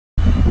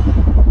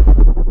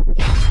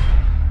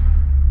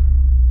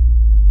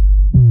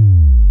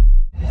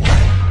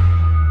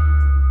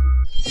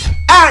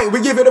Aye, we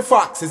give you the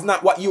facts. It's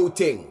not what you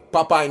think.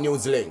 Popeye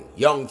Newsling,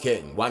 Young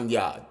King, 1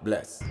 yard,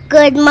 bless.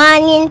 Good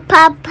morning,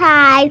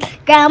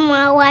 Popeye.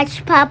 Grandma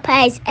watch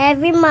Popeyes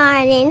every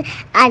morning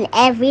and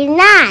every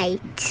night.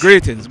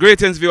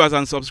 Greetings viewers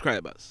and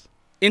subscribers.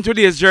 In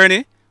today's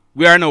journey,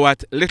 we are now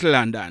at Little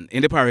London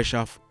in the parish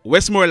of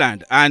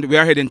Westmoreland, and we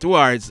are heading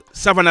towards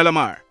Savannah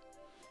Lamar,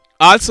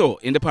 also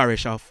in the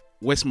parish of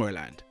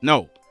Westmoreland.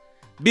 Now,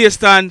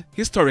 based on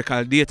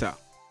historical data,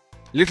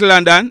 Little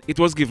London, it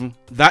was given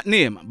that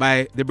name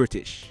by the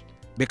British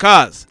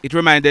because it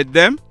reminded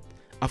them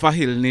of a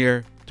hill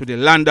near to the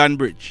London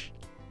Bridge.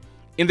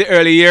 In the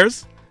early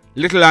years,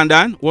 Little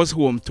London was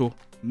home to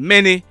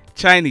many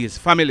Chinese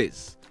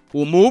families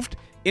who moved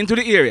into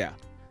the area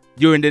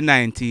during the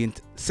 19th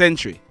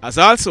century, as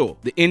also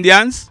the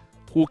Indians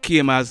who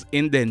came as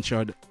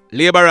indentured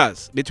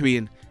laborers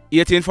between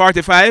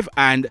 1845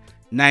 and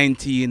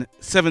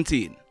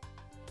 1917.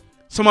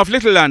 Some of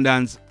Little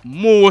London's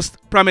most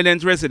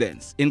prominent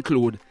residents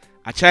include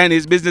a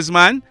Chinese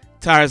businessman,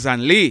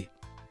 Tarzan Lee.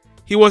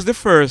 He was the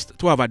first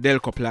to have a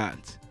Delco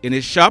plant in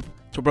his shop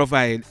to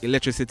provide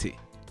electricity.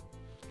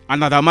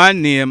 Another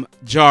man named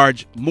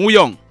George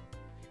Muyong.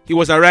 He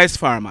was a rice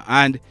farmer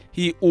and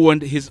he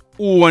owned his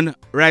own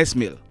rice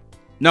mill.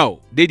 Now,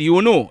 did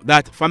you know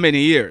that for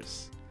many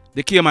years,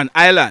 the Cayman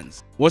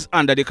Islands was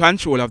under the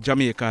control of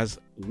Jamaica's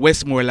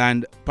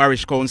Westmoreland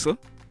Parish Council?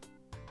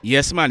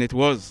 Yes, man, it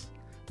was.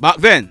 Back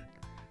then,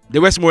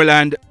 the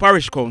Westmoreland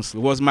Parish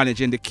Council was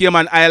managing the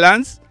Cayman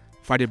Islands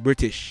for the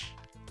British.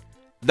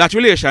 That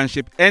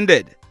relationship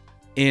ended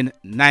in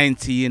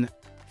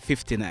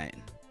 1959.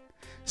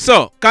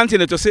 So,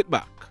 continue to sit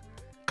back,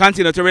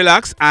 continue to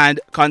relax,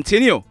 and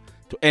continue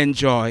to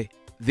enjoy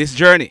this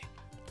journey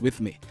with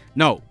me.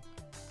 Now,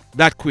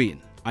 that queen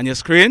on your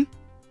screen,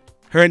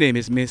 her name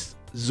is Miss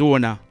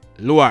Zona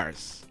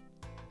Luars.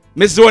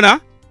 Miss Zona,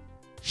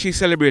 she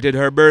celebrated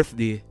her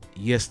birthday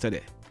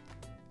yesterday.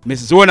 Miss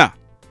Zona,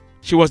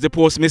 she was the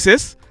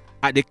postmistress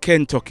at the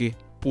Kentucky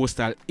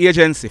Postal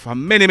Agency for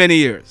many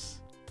years.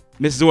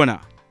 Miss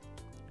Zona,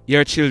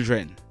 your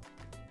children,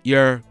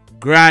 your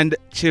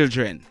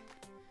grandchildren,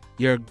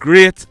 your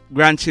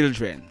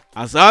great-grandchildren,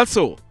 as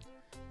also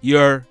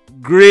your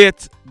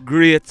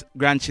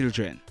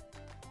great-great-grandchildren,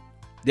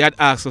 they had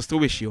asked us to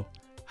wish you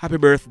happy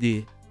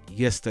birthday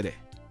yesterday.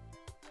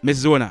 Miss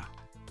Zona,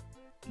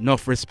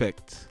 enough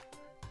respect.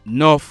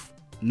 Enough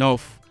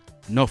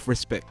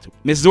respect.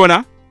 Miss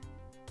Zona,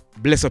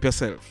 bless up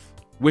yourself.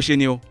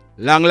 Wishing you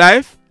long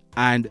life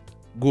and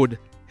good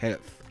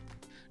health.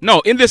 Now,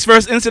 in this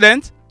first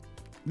incident,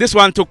 this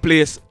one took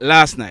place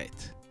last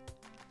night,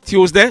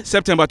 Tuesday,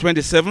 September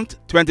 27th,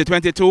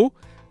 2022,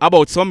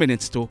 about some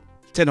minutes to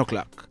 10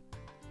 o'clock.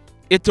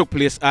 It took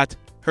place at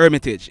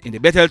Hermitage in the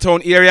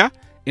Betheltown area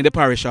in the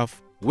parish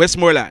of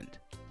Westmoreland.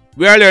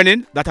 We are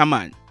learning that a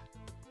man,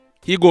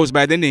 he goes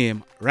by the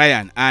name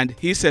Ryan, and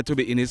he's said to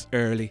be in his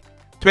early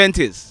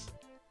 20s.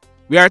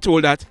 We are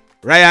told that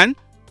Ryan,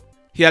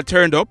 he had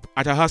turned up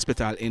at a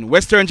hospital in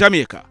Western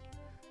Jamaica,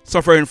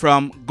 suffering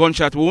from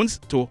gunshot wounds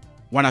to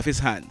one of his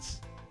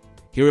hands.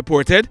 He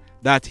reported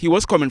that he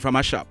was coming from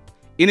a shop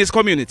in his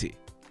community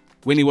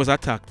when he was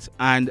attacked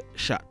and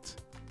shot.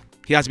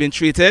 He has been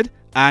treated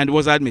and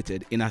was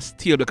admitted in a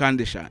stable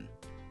condition.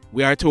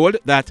 We are told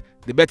that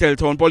the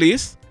Betheltown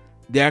police,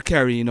 they are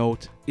carrying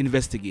out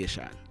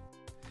investigation.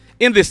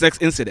 In this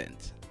next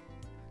incident,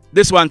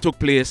 this one took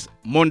place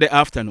Monday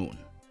afternoon.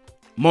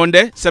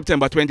 Monday,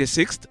 September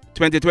 26th,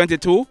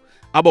 2022,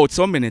 about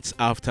some minutes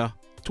after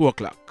 2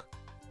 o'clock.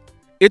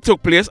 It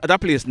took place at a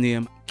place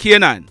named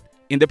Canaan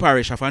in the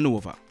parish of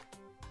Hanover.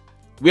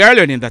 We are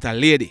learning that a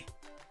lady,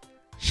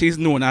 she's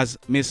known as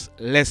Miss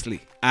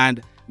Leslie,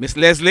 and Miss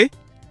Leslie,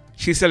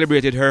 she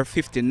celebrated her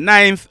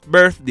 59th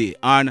birthday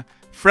on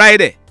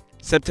Friday,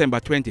 September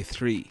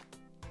 23.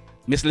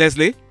 Miss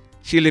Leslie,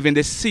 she lived in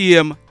the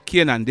same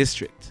Canaan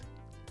district.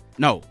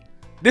 Now,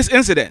 this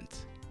incident,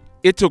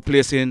 it took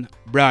place in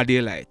broad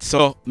daylight.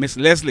 So, Miss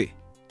Leslie,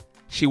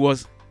 she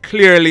was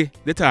clearly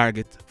the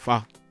target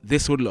for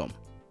this hoodlum.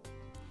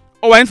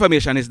 Our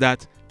information is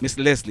that Miss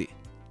Leslie,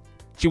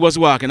 she was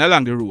walking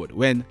along the road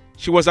when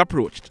she was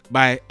approached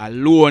by a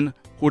lone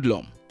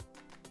hoodlum.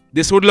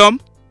 This hoodlum,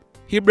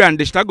 he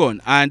brandished a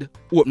gun and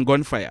opened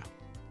gunfire,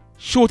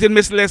 shooting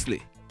Miss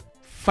Leslie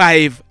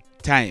 5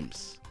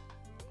 times.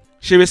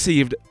 She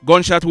received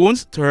gunshot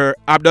wounds to her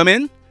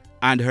abdomen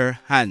and her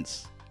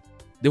hands.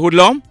 The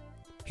hoodlum,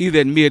 he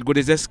then made good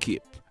his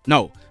escape.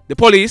 Now, the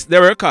police, they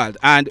were called,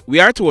 and we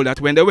are told that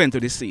when they went to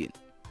the scene,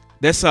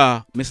 they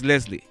saw Miss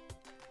Leslie.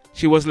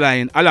 She was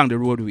lying along the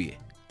roadway,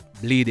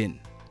 bleeding.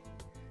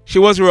 She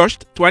was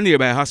rushed to a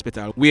nearby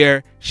hospital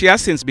where she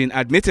has since been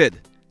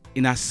admitted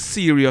in a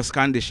serious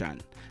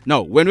condition.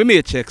 Now, when we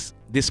made checks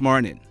this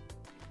morning,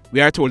 we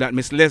are told that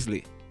Miss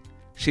Leslie,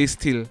 she's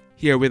still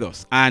here with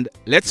us. And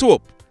let's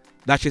hope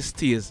that she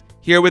stays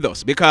here with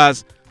us,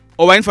 because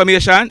our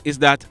information is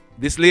that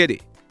this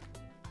lady,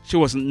 she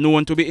wasn't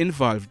known to be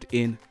involved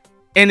in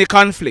any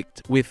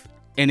conflict with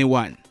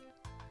anyone.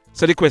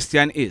 So the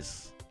question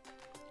is,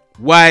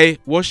 why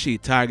was she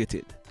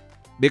targeted?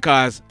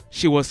 Because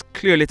she was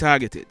clearly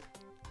targeted.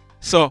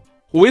 So,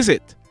 who is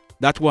it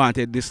that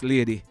wanted this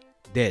lady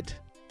dead?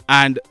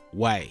 And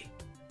why?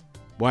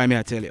 Why may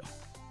I tell you?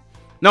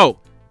 Now,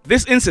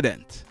 this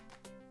incident,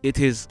 it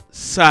is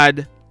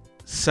sad,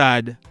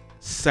 sad,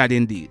 sad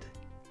indeed.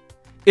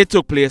 It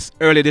took place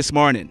early this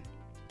morning,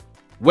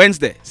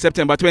 Wednesday,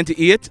 September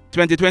 28,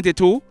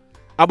 2022,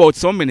 about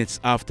some minutes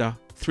after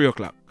 3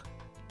 o'clock.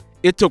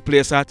 It took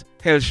place at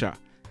Hellshire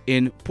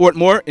in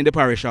Portmore in the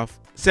parish of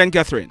St.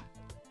 Catherine.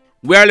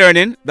 We are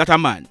learning that a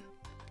man,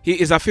 he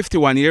is a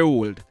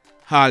 51-year-old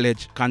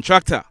haulage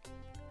contractor.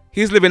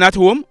 He's living at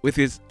home with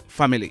his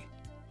family.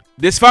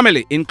 This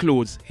family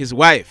includes his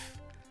wife.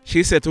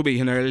 She's said to be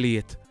in her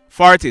late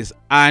 40s,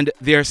 and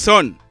their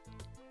son.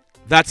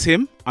 That's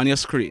him on your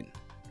screen.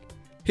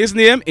 His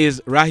name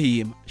is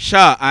Raheem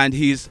Shah, and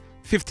he's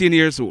 15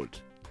 years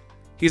old.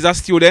 He's a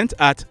student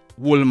at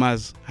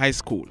Wolmer's High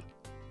School.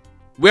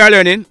 We are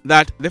learning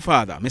that the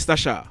father, Mr.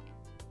 Shah,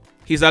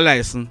 he's a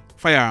licensed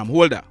firearm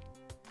holder.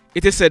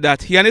 It is said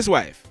that he and his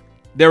wife,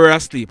 they were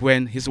asleep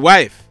when his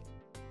wife,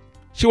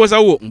 she was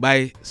awoken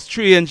by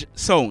strange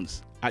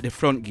sounds at the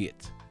front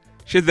gate.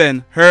 She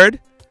then heard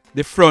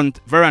the front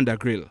veranda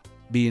grill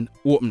being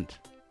opened.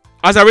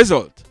 As a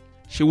result,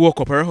 she woke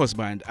up her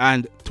husband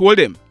and told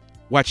him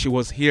what she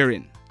was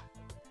hearing.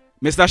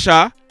 Mr.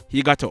 Shah,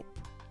 he got up,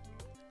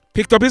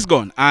 picked up his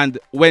gun and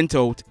went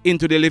out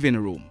into the living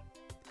room.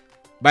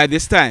 By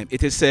this time,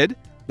 it is said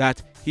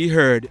that he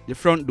heard the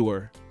front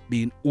door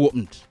being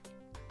opened.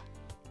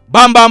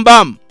 Bam, bam,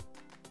 bam!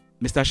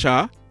 Mr.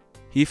 Shah,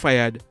 he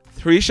fired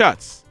 3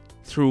 shots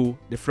through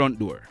the front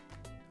door.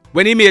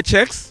 When he made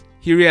checks,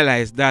 he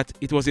realized that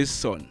it was his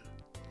son,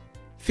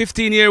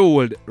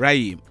 15-year-old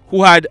Raheem,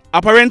 who had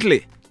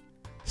apparently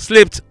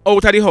slipped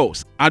out of the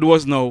house and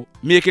was now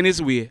making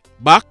his way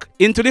back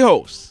into the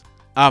house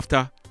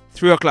after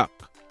 3 o'clock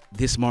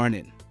this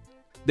morning.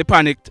 The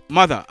panicked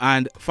mother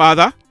and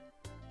father,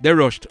 they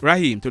rushed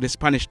Raheem to the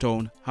Spanish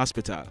Town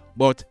Hospital,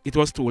 but it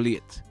was too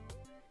late.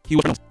 He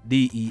was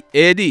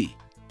DEAD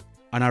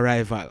on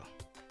arrival.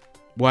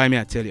 Boy, may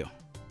I tell you,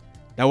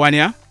 that one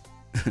here,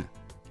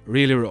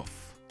 really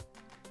rough.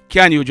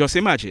 Can you just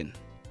imagine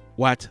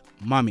what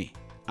mommy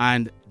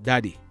and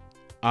daddy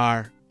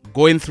are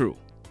going through?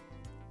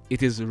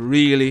 It is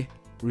really,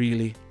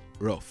 really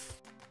rough.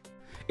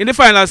 In the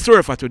final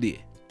story for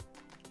today,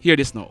 hear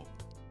this now.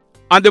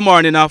 On the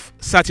morning of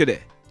Saturday,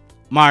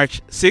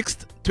 March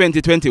 6th,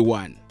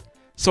 2021,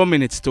 some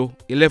minutes to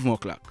 11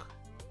 o'clock.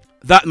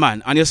 That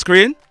man on your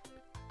screen,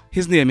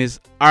 his name is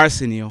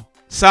Arsenio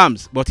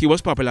Sams, but he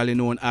was popularly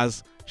known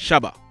as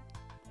Shabba.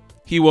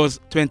 He was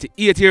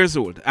 28 years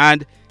old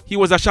and he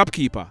was a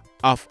shopkeeper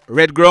of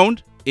Red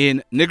Ground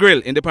in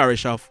Negril in the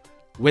parish of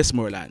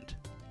Westmoreland.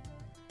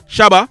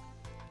 Shabba,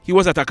 he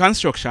was at a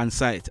construction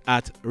site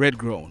at Red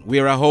Ground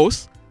where a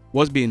house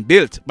was being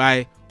built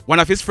by one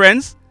of his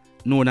friends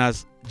known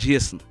as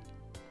Jason.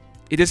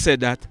 It is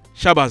said that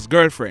Shabba's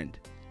girlfriend,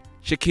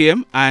 she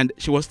came and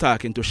she was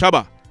talking to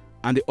Shabba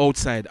on the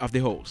outside of the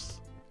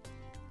house.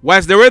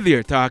 Whilst they were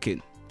there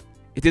talking,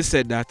 it is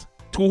said that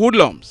 2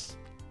 hoodlums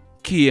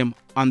came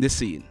on the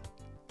scene.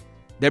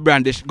 They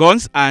brandished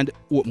guns and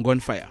opened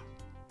gunfire.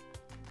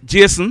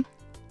 Jason,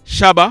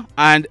 Shabba,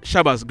 and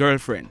Shabba's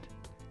girlfriend,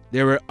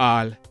 they were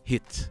all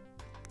hit.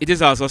 It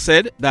is also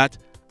said that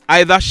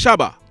either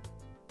Shabba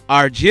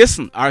or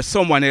Jason or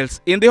someone else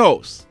in the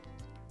house,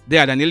 they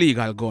had an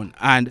illegal gun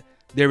and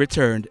they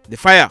returned the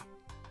fire.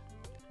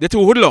 The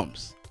 2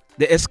 hoodlums,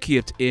 they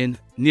escaped in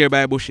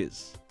nearby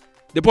bushes.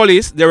 The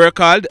police, they were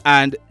called,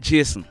 and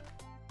Jason,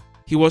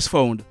 he was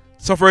found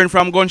suffering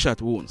from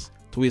gunshot wounds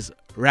to his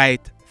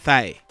right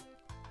thigh.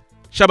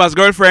 Shabba's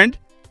girlfriend,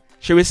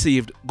 she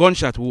received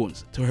gunshot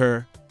wounds to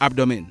her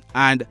abdomen,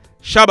 and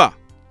Shabba,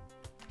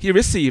 he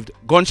received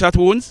gunshot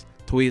wounds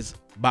to his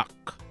back.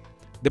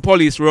 The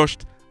police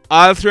rushed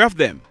all 3 of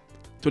them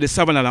to the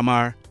Savannah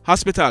Lamar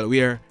Hospital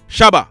where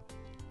Shabba,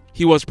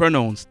 he was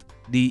pronounced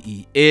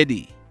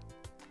DEAD.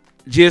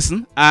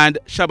 Jason and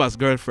Shabba's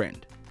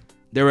girlfriend,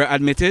 they were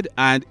admitted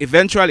and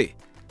eventually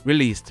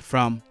released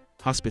from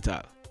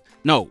hospital.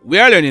 Now, we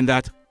are learning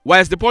that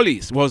whilst the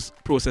police was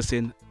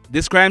processing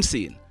this crime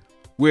scene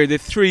where the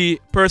 3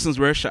 persons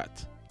were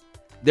shot,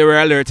 they were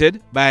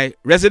alerted by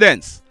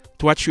residents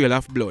to a trail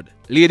of blood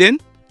leading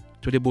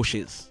to the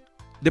bushes.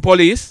 The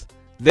police,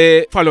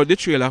 they followed the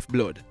trail of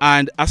blood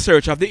and a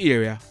search of the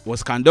area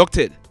was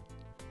conducted.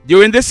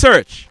 During this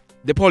search,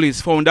 the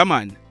police found a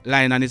man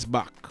lying on his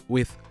back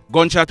with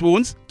gunshot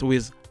wounds to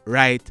his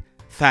right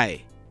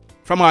thigh.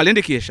 From all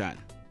indication,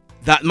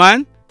 that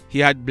man, he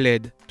had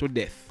bled to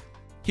death.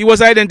 He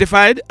was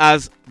identified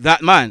as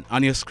that man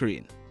on your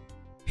screen.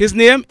 His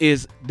name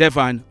is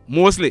Devon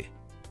Mosley.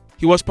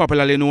 He was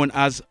popularly known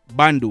as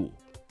Bandu.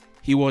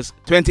 He was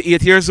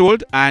 28 years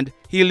old and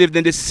he lived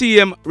in the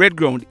same Red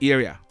Ground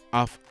area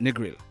of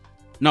Negril.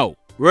 Now,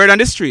 word on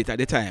the street at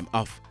the time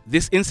of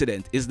this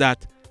incident is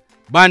that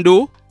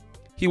Bandu,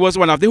 he was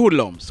one of the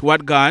hoodlums who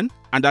had gone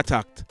and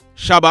attacked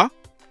Shabba,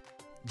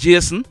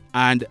 Jason,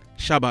 and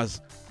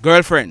Shabba's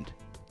girlfriend.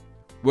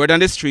 Word on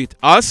the street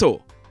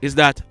also is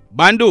that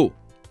Bandu,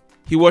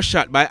 he was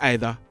shot by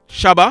either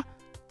Shaba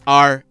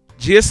or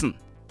Jason,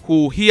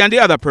 who he and the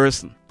other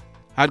person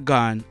had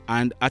gone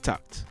and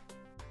attacked.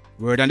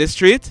 Word on the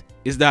street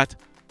is that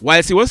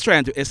whilst he was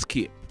trying to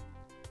escape,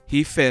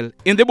 he fell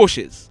in the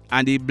bushes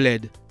and he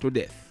bled to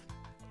death.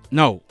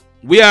 Now,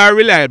 we are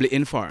reliably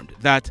informed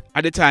that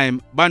at the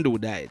time Bandu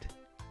died,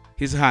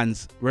 his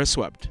hands were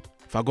swabbed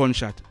for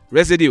gunshot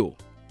residue.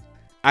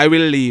 I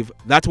will leave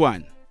that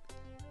one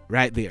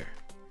right there.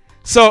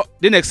 So,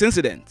 the next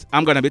incident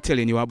I'm going to be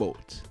telling you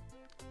about,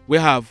 we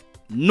have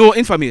no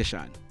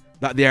information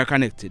that they are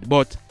connected,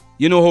 but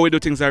you know how we do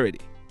things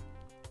already.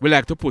 We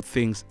like to put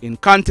things in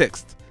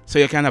context so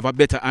you can have a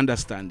better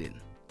understanding.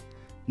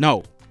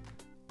 Now,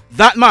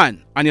 that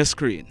man on your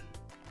screen,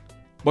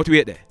 but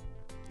wait there.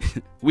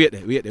 wait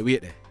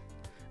there.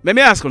 Let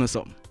me ask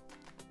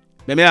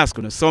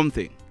you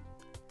something.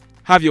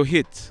 Have you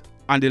hit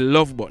on the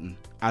love button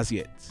as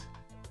yet?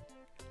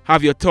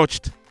 Have you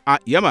touched?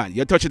 Yeah man,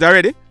 you touched it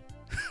already?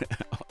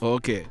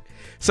 Okay.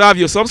 So have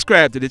you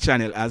subscribed to the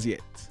channel as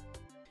yet?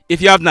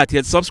 If you have not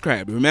yet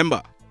subscribed,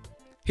 remember,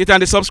 hit on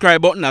the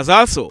subscribe button as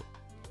also.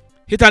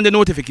 Hit on the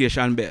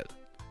notification bell.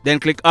 Then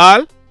click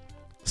all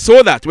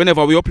so that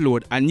whenever we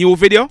upload a new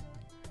video,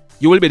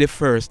 you will be the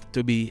first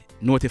to be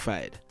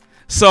notified.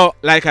 So,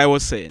 like I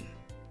was saying,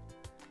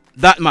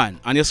 that man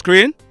on your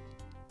screen,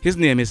 his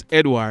name is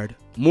Edward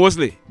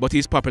Mosley, but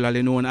he's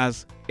popularly known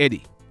as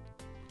Eddie.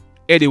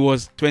 Eddie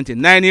was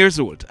 29 years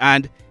old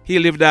and he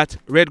lived at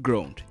Red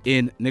Ground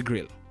in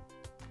Negril.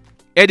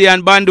 Eddie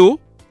and Bandu,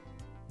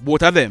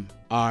 both of them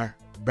are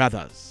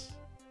brothers.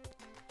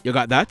 You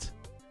got that?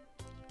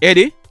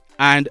 Eddie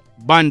and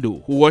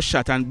Bandu, who was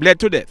shot and bled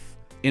to death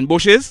in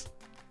bushes,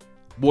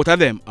 both of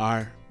them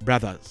are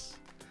brothers.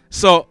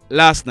 So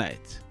last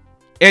night,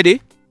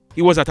 Eddie,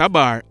 he was at a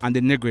bar on the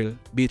Negril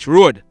Beach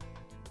Road.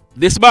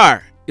 This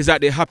bar is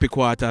at the Happy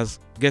Quarters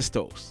guest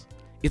house.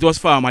 It was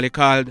formerly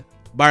called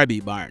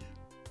Barbie Barn.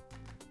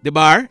 The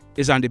bar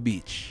is on the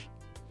beach.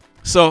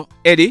 So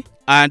Eddie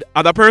and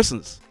other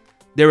persons,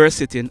 they were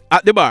sitting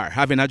at the bar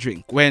having a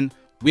drink when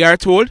we are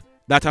told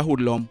that a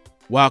hoodlum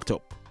walked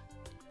up.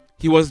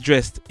 He was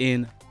dressed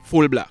in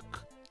full black.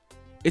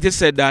 It is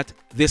said that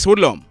this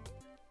hoodlum,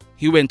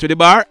 he went to the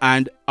bar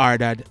and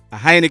ordered a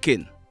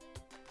Heineken.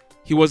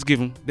 He was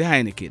given the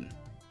Heineken.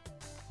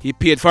 He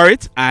paid for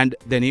it and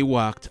then he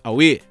walked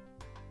away.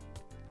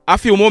 A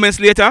few moments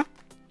later,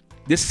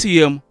 the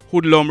same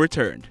hoodlum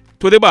returned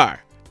to the bar,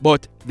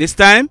 but this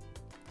time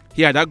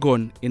he had a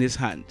gun in his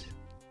hand.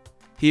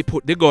 He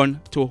put the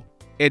gun to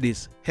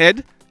Eddie's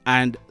head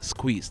and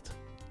squeezed.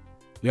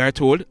 We are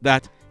told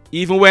that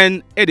even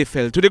when Eddie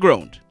fell to the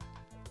ground,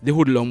 the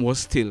hoodlum was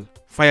still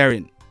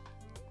firing.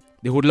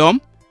 The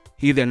hoodlum,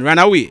 he then ran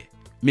away,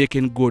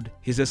 making good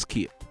his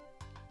escape.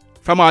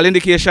 From all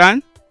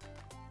indication,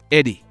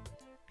 Eddie,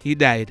 he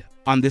died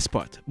on the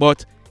spot.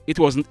 But it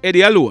wasn't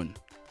Eddie alone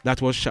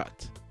that was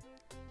shot.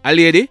 A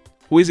lady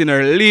who is in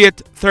her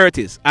late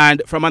 30s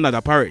and from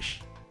another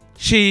parish,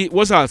 she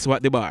was also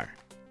at the bar.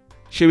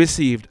 She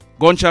received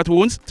gunshot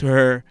wounds to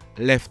her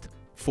left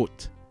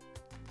foot.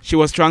 She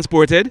was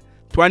transported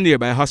to a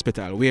nearby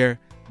hospital where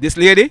this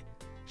lady,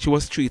 she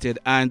was treated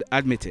and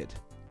admitted.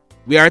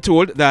 We are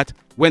told that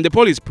when the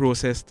police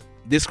processed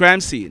this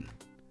crime scene,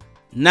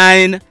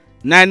 9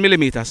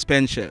 9mm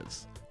spent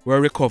shells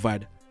were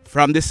recovered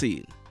from the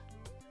scene.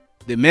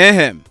 The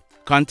mayhem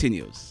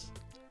continues.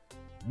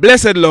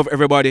 Blessed love,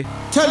 everybody.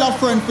 Tell a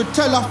friend for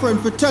tell a friend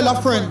for tell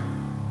a friend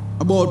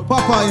about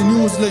Popeye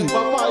Newslink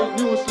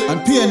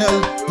and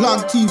PNL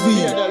Blog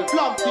TV.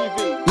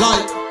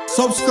 Like,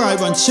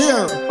 subscribe and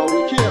share.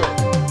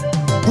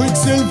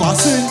 Quicksilver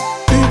sing,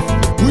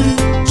 if we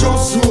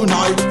just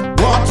unite,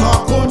 what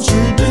a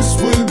country this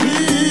will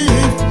be.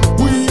 If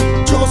we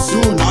just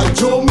unite,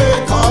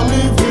 Jamaica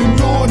live in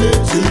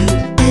unity.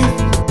 If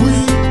we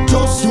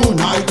just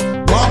unite,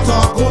 what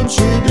a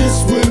country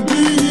this will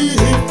be.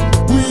 If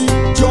we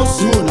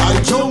just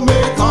unite,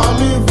 Jamaica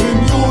live in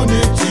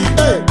unity.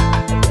 Hey,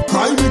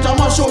 crime it a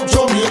mash up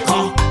Jamaica.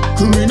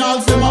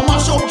 Criminals them a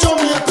mash up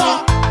Jamaica.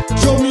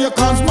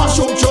 Jamaicans mash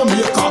up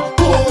Jamaica.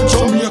 Oh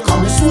Jamaica,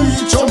 me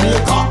sweet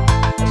Jamaica.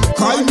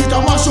 Crime it a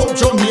mash up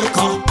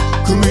Jamaica.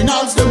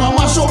 Criminals them a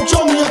mash up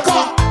Jamaica.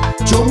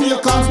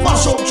 Jamaicans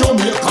mash up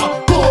Jamaica.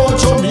 Oh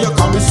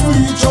Jamaica, me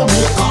sweet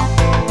Jamaica.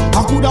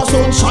 I coulda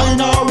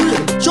sunshine or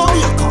rain.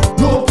 Jamaica,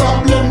 no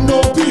problem,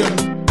 no pain.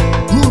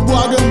 Rude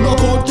boy them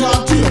block out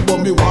can't tame, but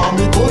me want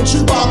me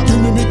country back. Give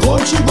me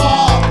country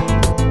back.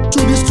 To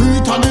the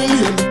street and the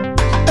lane,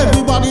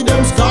 everybody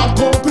them start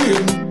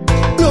complain.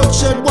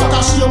 Bloodshed, what a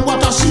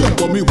shame,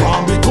 but me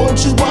want me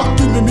country back.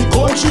 Give me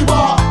country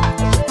back.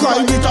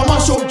 Crime it a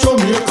mash up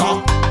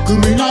Jamaica.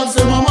 Criminals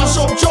them a mash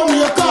up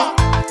Jamaica.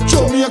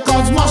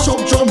 Jamaicans mash up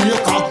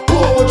Jamaica.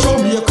 Oh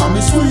Jamaica,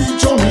 me sweet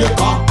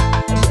Jamaica.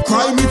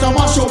 Crime it a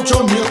mash up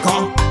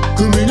Jamaica.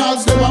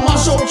 Criminals them a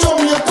mash up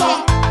Jamaica.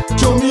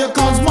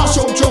 Jamaicans mash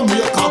up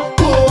Jamaica.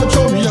 Oh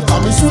Jamaica,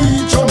 me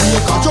sweet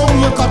Jamaica.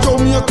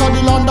 Jamaica,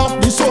 the land of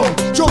the sun.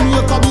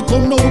 Jamaica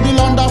become now the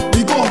land of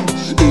the gun.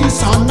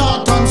 East and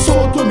north and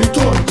south when me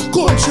turn.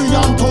 Country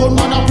and town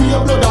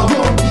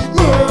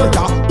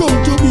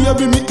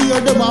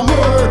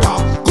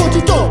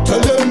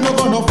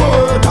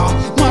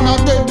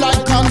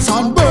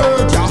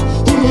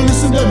no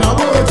listen them a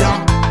word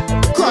ya.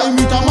 Crime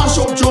it a mash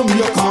up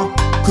Jamaica.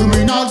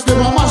 Criminals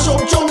them a mash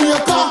up Jamaica.